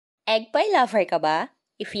Egg pie lover ka ba?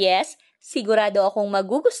 If yes, sigurado akong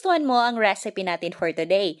magugustuhan mo ang recipe natin for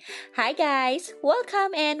today. Hi guys!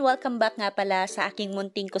 Welcome and welcome back nga pala sa aking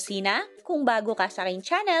munting kusina. Kung bago ka sa aking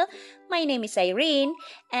channel, my name is Irene.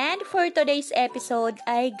 And for today's episode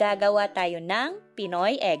ay gagawa tayo ng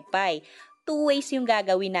Pinoy egg pie. 2 ways yung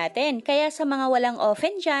gagawin natin. Kaya sa mga walang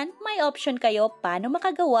oven dyan, may option kayo paano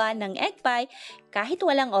makagawa ng egg pie kahit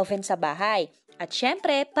walang oven sa bahay. At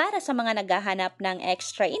syempre, para sa mga naghahanap ng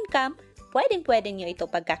extra income, pwedeng nyo ito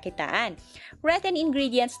pagkakitaan. Written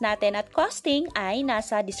ingredients natin at costing ay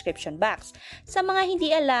nasa description box. Sa mga hindi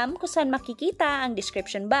alam kung saan makikita ang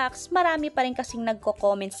description box, marami pa rin kasing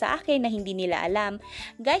nagko-comment sa akin na hindi nila alam.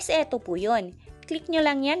 Guys, eto po yun. Click nyo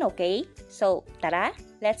lang yan, okay? So, tara,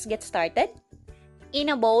 let's get started. In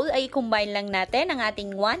a bowl ay combine lang natin ang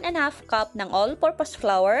ating 1½ cup ng all-purpose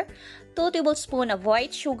flour, 2 tablespoons of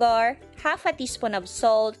white sugar, half a teaspoon of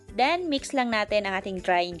salt, then mix lang natin ang ating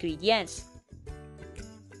dry ingredients.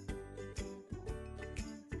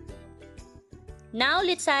 Now,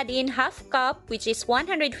 let's add in half cup, which is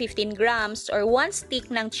 115 grams or 1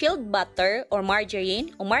 stick ng chilled butter or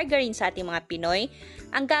margarine sa ating mga Pinoy.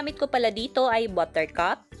 Ang gamit ko pala dito ay butter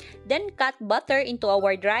cup. Then, cut butter into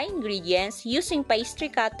our dry ingredients using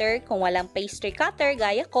pastry cutter. Kung walang pastry cutter,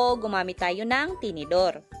 gaya ko, gumamit tayo ng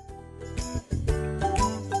tinidor.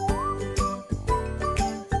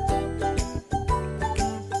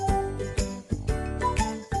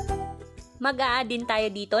 Mag-a-add din tayo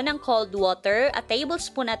dito ng cold water, a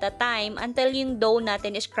tablespoon at a time until yung dough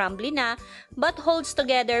natin is crumbly na but holds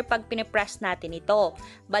together pag pinipress natin ito.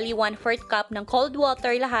 Bali 1/4 cup ng cold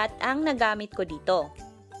water lahat ang nagamit ko dito.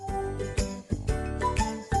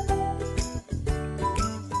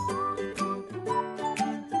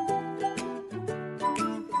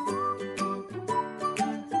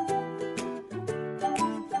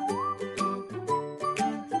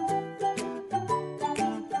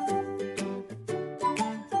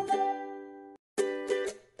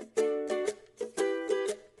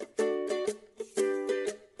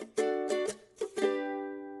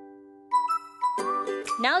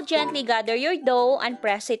 Now, gently gather your dough and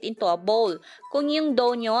press it into a bowl. Kung yung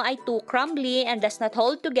dough nyo ay too crumbly and does not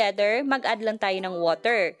hold together, mag-add lang tayo ng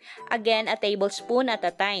water. Again, a tablespoon at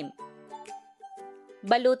a time.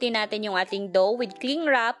 Balutin natin yung ating dough with cling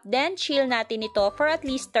wrap, then chill natin ito for at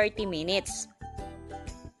least 30 minutes.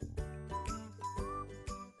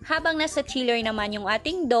 Habang nasa chiller naman yung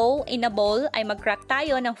ating dough, in a bowl ay mag-crack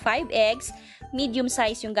tayo ng 5 eggs. Medium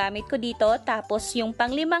size yung gamit ko dito. Tapos yung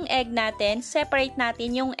pang-5 egg natin, separate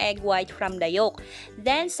natin yung egg white from the yolk.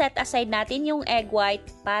 Then set aside natin yung egg white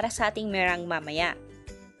para sa ating meringue mamaya.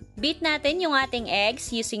 Beat natin yung ating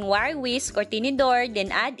eggs using wire whisk or tinidor, then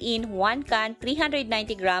add in 1 can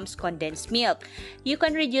 390 grams condensed milk. You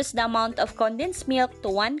can reduce the amount of condensed milk to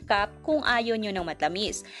 1 cup kung ayaw nyo ng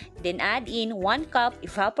matamis. Then add in 1 cup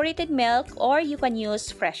evaporated milk or you can use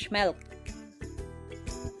fresh milk.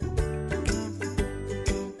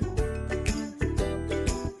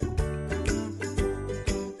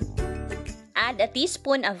 Add a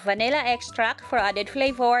teaspoon of vanilla extract for added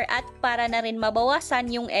flavor at para na rin mabawasan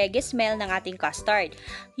yung eggy smell ng ating custard.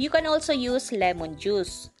 You can also use lemon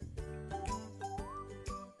juice.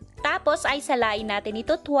 Tapos ay salain natin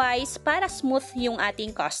ito twice para smooth yung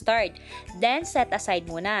ating custard. Then set aside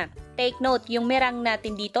muna. Take note, yung meringue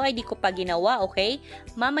natin dito ay di ko pa ginawa, okay?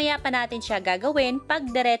 Mamaya pa natin siya gagawin pag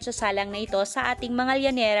diretso salang na ito sa ating mga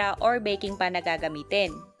llanera or baking pan na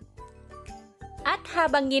gagamitin. At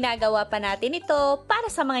habang ginagawa pa natin ito, para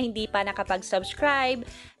sa mga hindi pa nakapag-subscribe,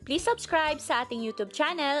 please subscribe sa ating YouTube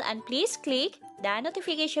channel and please click the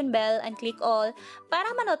notification bell and click all para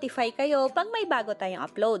ma-notify kayo pag may bago tayong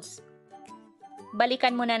uploads.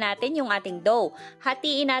 Balikan muna natin yung ating dough.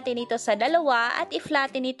 Hatiin natin ito sa 2 at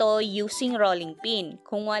i-flatten ito using rolling pin.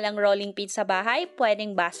 Kung walang rolling pin sa bahay,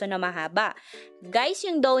 pwedeng baso na mahaba. Guys,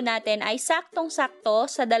 yung dough natin ay saktong-sakto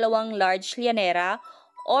sa 2 large llanera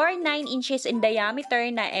or 9 inches in diameter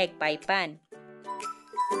na egg pie pan.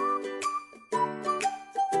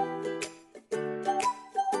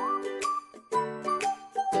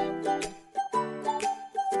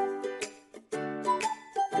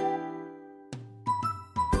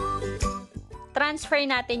 Transfer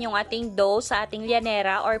natin yung ating dough sa ating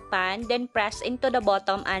llanera or pan, then press into the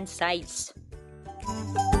bottom and sides.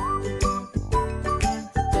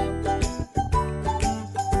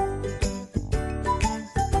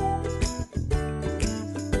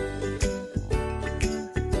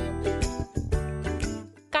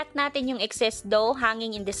 Natin yung excess dough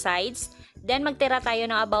hanging in the sides. Then magtira tayo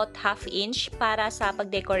ng about 1/2 inch para sa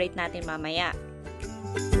pag-decorate natin mamaya.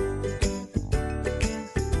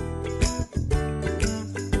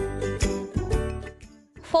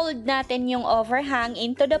 fold natin yung overhang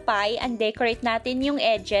into the pie and decorate natin yung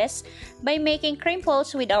edges by making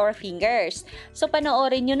crimples with our fingers. So,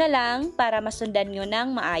 panoorin nyo na lang para masundan nyo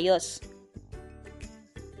ng maayos.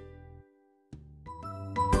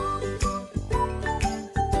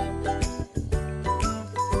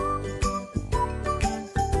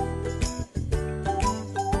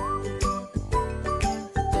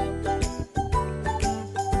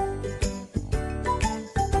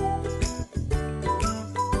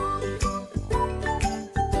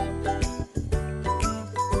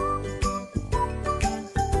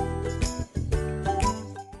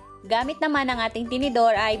 Gamit naman ang ating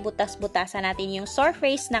tinidor ay butas-butasan natin yung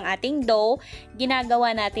surface ng ating dough.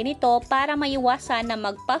 Ginagawa natin ito para maiwasan na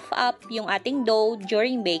mag-puff up yung ating dough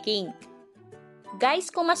during baking. Guys,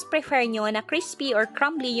 kung mas prefer nyo na crispy or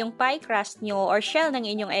crumbly yung pie crust nyo or shell ng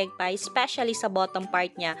inyong egg pie, especially sa bottom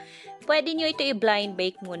part niya, pwede nyo ito i-blind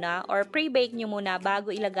bake muna or pre-bake nyo muna bago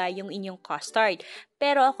ilagay yung inyong custard.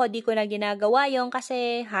 Pero ako di ko na ginagawa yung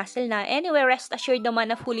kasi hassle na. Anyway, rest assured naman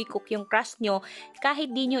na fully cook yung crust nyo kahit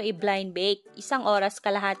di nyo i-blind bake. 1 oras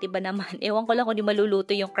kalahati ba naman? Ewan ko lang kung di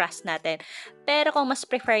maluluto yung crust natin. Pero kung mas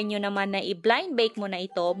prefer nyo naman na i-blind bake muna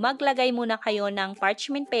ito, maglagay muna kayo ng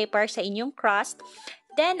parchment paper sa inyong crust.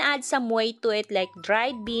 Then add some weight to it like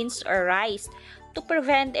dried beans or rice to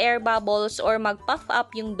prevent air bubbles or mag-puff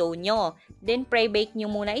up yung dough nyo. Then pre-bake nyo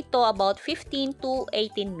muna ito about 15 to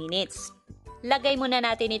 18 minutes. Lagay muna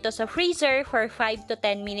natin ito sa freezer for 5 to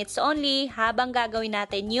 10 minutes only habang gagawin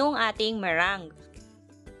natin yung ating meringue.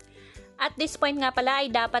 At this point nga pala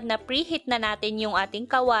ay dapat na preheat na natin yung ating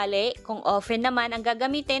kawali. Kung oven naman ang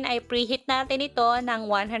gagamitin ay preheat natin ito ng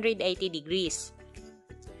 180 degrees.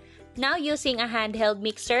 Now, using a handheld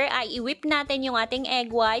mixer, ay i-whip natin yung ating egg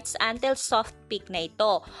whites until soft peak na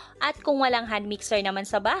ito. At kung walang hand mixer naman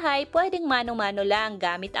sa bahay, pwedeng mano-mano lang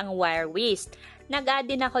gamit ang wire whisk. Nag-add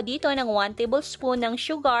din ako dito ng 1 tablespoon ng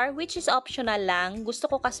sugar, which is optional lang. Gusto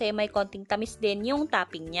ko kasi may konting tamis din yung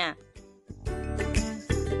topping niya.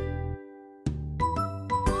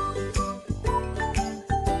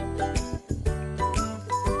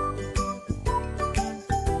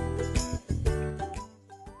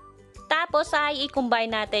 Tapos ay i-combine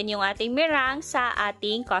natin yung ating meringue sa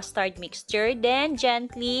ating custard mixture. Then,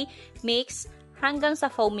 gently mix hanggang sa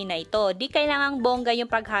foamy na ito. Di kailangang bongga yung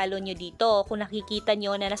paghalo nyo dito. Kung nakikita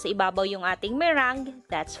nyo na nasa ibabaw yung ating meringue,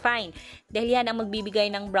 that's fine. Dahil yan ang magbibigay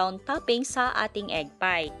ng brown topping sa ating egg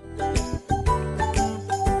pie.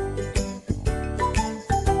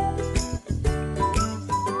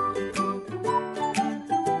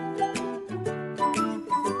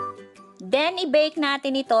 Then, i-bake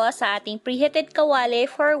natin ito sa ating preheated kawali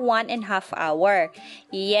for 1.5 hour.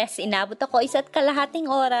 Yes, inabot ako 1.5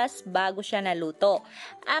 oras bago siya naluto.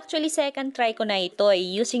 Actually, second try ko na ito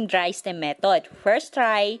using dry stem method. First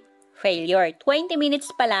try, failure. 20 minutes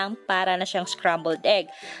pa lang para na siyang scrambled egg.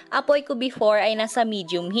 Apoy ko before ay nasa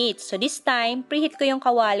medium heat. So this time, preheat ko yung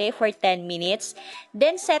kawali for 10 minutes.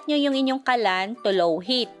 Then set nyo yung inyong kalan to low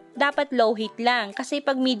heat. Dapat low heat lang kasi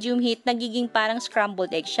pag medium heat, nagiging parang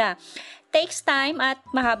scrambled egg siya. Takes time at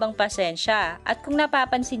mahabang pasensya. At kung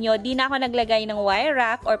napapansin nyo, di na ako naglagay ng wire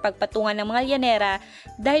rack or pagpatungan ng mga llanera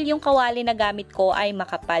dahil yung kawali na gamit ko ay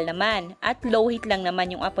makapal naman. At low heat lang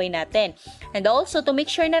naman yung apoy natin. And also, to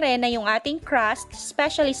make sure na rin na yung ating crust,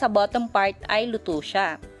 especially sa bottom part, ay luto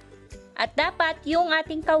siya. At dapat yung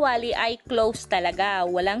ating kawali ay close talaga,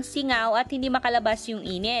 walang singaw at hindi makalabas yung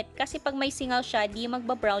init. Kasi pag may singaw siya, di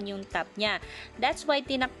magbabrown yung top niya. That's why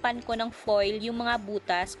tinakpan ko ng foil yung mga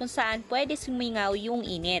butas kung saan pwede sumingaw yung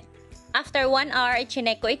init. After 1 hour,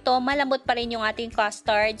 i-chinek ko ito, malambot pa rin yung ating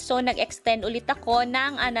custard. So, nag-extend ulit ako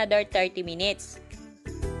ng another 30 minutes.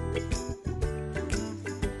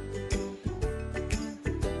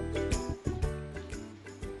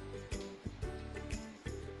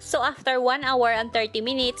 So, after 1 hour and 30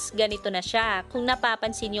 minutes, ganito na siya. Kung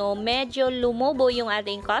napapansin nyo, medyo lumubo yung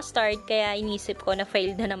ating custard, kaya inisip ko na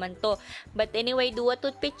failed na naman to. But anyway, do a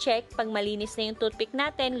toothpick check. Pag malinis na yung toothpick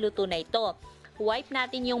natin, luto na ito. Wipe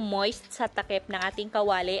natin yung moist sa takip ng ating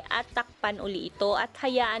kawali at takpan uli ito at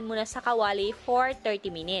hayaan muna sa kawali for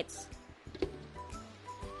 30 minutes.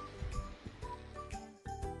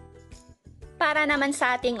 Para naman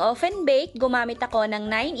sa ating oven bake, gumamit ako ng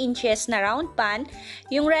 9 inches na round pan.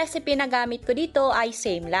 Yung recipe na gamit ko dito ay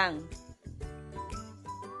same lang.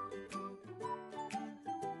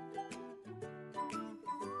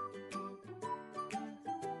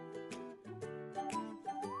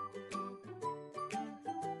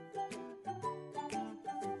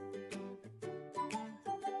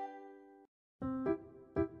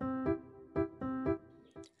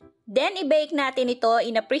 Then, i-bake natin ito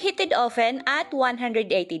in a preheated oven at 180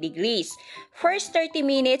 degrees. First 30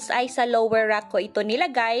 minutes ay sa lower rack ko ito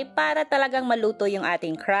nilagay para talagang maluto yung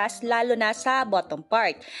ating crust, lalo na sa bottom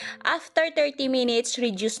part. After 30 minutes,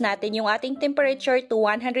 reduce natin yung ating temperature to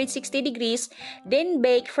 160 degrees, then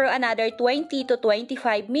bake for another 20 to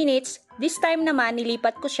 25 minutes. This time naman,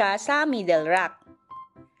 nilipat ko siya sa middle rack.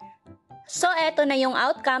 So, eto na yung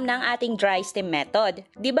outcome ng ating dry steam method.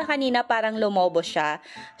 Di ba kanina parang lumobo siya?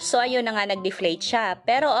 So, ayun na nga, nag-deflate siya.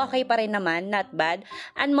 Pero okay pa rin naman, not bad.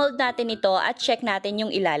 Unmold natin ito at check natin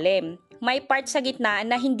yung ilalim. May part sa gitna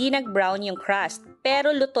na hindi nag-brown yung crust.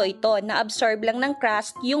 Pero luto ito, na-absorb lang ng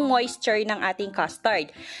crust yung moisture ng ating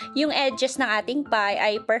custard. Yung edges ng ating pie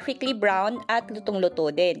ay perfectly brown at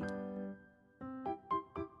lutong-luto din.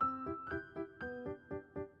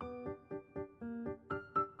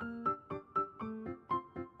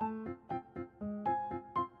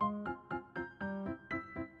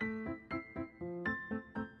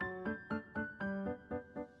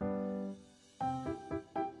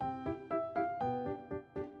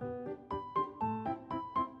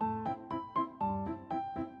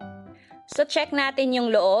 So, check natin yung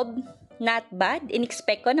loob. Not bad.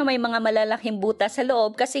 In-expect ko na may mga malalaking butas sa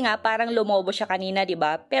loob kasi nga parang lumobo siya kanina, di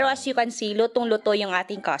ba? Pero as you can see, lutong-luto yung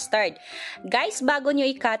ating custard. Guys, bago nyo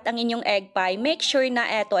i-cut ang inyong egg pie, make sure na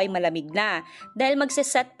eto ay malamig na. Dahil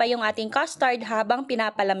magsiset pa yung ating custard habang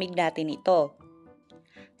pinapalamig natin ito.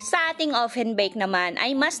 Sa ating oven bake naman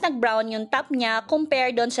ay mas nag-brown yung top niya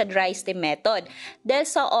compare doon sa dry steam method. Dahil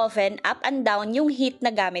sa oven, up and down yung heat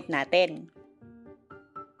na gamit natin.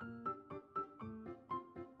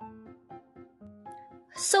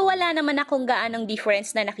 So, wala naman akong gaanong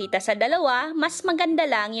difference na nakita sa dalawa. Mas maganda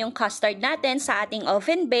lang yung custard natin sa ating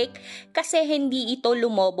oven bake kasi hindi ito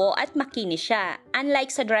lumobo at makinis siya.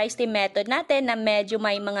 Unlike sa dry steam method natin na medyo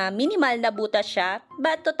may mga minimal na butas siya,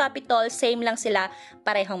 but to top it all, same lang sila,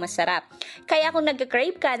 parehong masarap. Kaya kung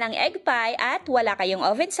nagka-crave ka ng egg pie at wala kayong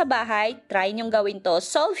oven sa bahay, try nyong gawin to,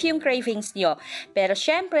 solve yung cravings nyo. Pero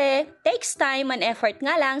syempre, takes time and effort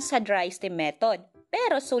nga lang sa dry steam method.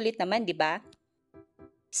 Pero sulit naman, di ba?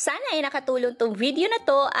 Sana ay nakatulong tong video na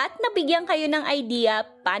to at nabigyan kayo ng idea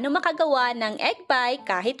paano makagawa ng egg pie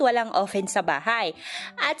kahit walang oven sa bahay.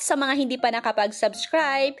 At sa mga hindi pa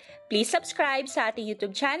nakapag-subscribe, please subscribe sa ating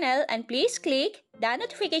YouTube channel and please click the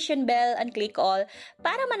notification bell and click all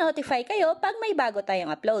para ma-notify kayo pag may bago tayong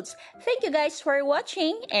uploads. Thank you guys for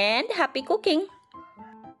watching and happy cooking!